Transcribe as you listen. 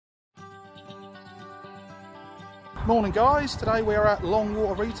Morning guys, today we are at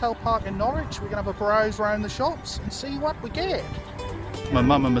Longwater Retail Park in Norwich. We're going to have a browse around the shops and see what we get. My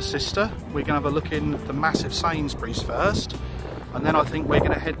mum and my sister, we're going to have a look in the massive Sainsbury's first, and then I think we're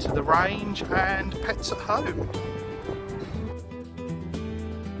going to head to the range and Pets at Home.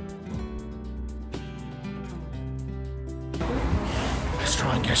 Let's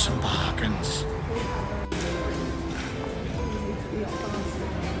try and get some bargains.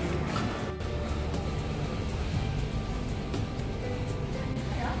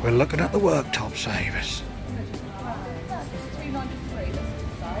 We're looking at the worktop savers.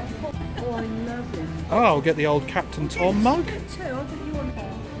 Oh, I love it. Oh, I'll get the old Captain Tom mug.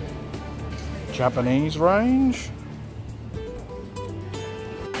 Japanese range.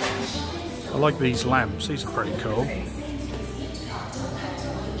 I like these lamps, these are pretty cool.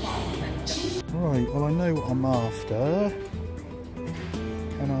 Right, well I know what I'm after.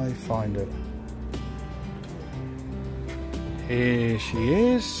 Can I find it? Here she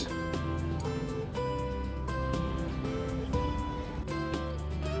is.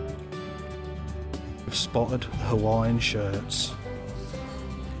 We've spotted the Hawaiian shirts.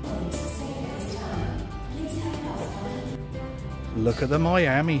 Look at the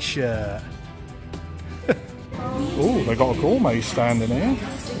Miami shirt. Oh, they got a gourmet stand in here.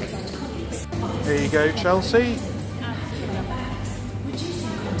 Here you go, Chelsea.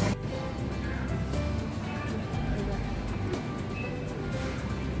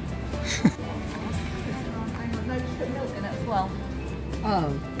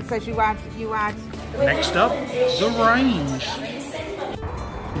 Oh, it says you add. Next up, the range.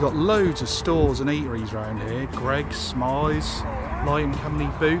 You've got loads of stores and eateries around here. Greggs, Smy's, Light & Company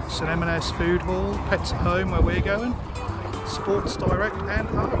Boots and M&S Food Hall, Pets at Home where we're going, Sports Direct and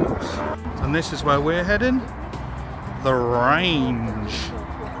others. And this is where we're heading, the range.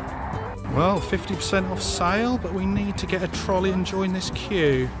 Well, 50% off sale, but we need to get a trolley and join this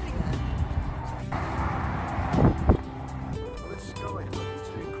queue.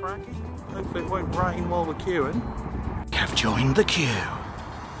 Hopefully it won't rain while we're queuing. Have joined the queue.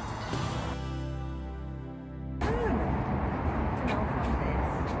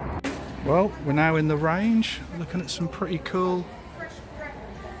 Well, we're now in the range, looking at some pretty cool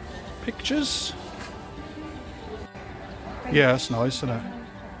pictures. Yeah, that's nice, isn't it?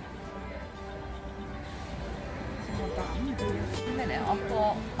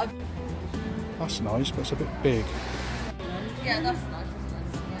 That's nice, but it's a bit big. Yeah, that's nice.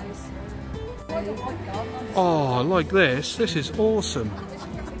 Oh, I like this. This is awesome.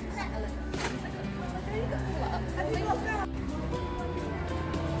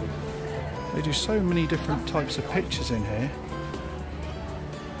 They do so many different types of pictures in here.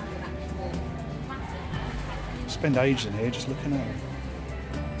 Spend ages in here just looking at them.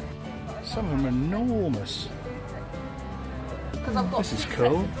 Some of them are enormous. This is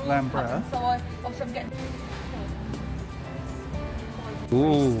cool. Lambretta.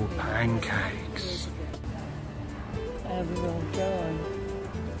 Ooh, pancakes. Everyone's going.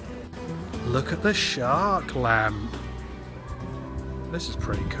 Look at the shark lamp. This is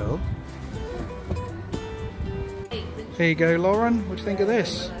pretty cool. Here you go, Lauren. What do you think of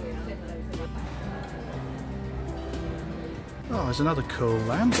this? Oh, there's another cool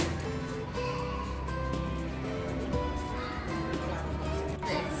lamp.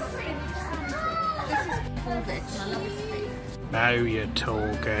 Now you're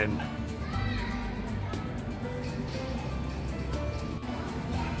talking.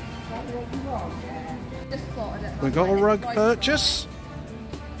 We got a rug purchase.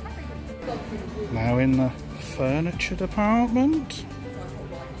 Now in the furniture department.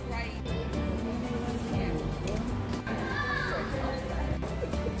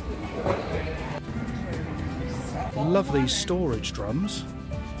 Love these storage drums.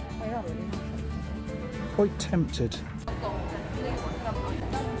 Quite tempted.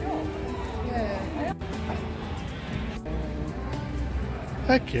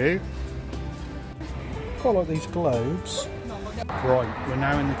 Thank you. Quite like these globes. Right, we're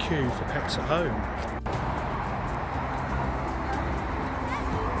now in the queue for Pets at Home.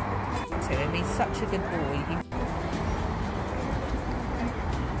 Tim, he's such a good boy.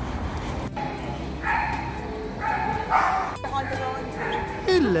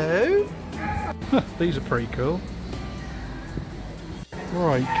 Hello. These are pretty cool.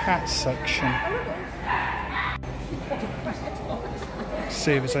 Right, cat section.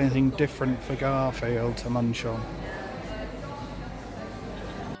 See if there's anything different for Garfield to munch on.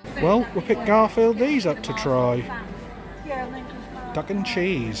 Well, we'll pick Garfield these up to try. Duck and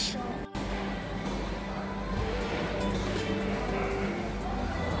cheese.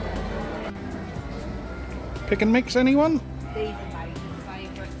 Pick and mix, anyone? These are Maiden's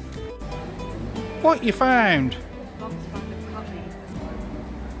favourites. What you found? Mum's favourite puppies.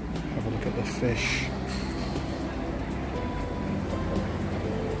 Have a look at the fish.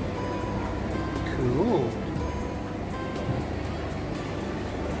 Cool.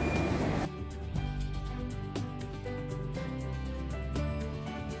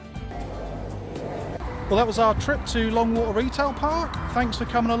 Well, that was our trip to Longwater Retail Park. Thanks for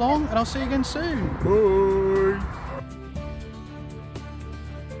coming along, and I'll see you again soon. Bye.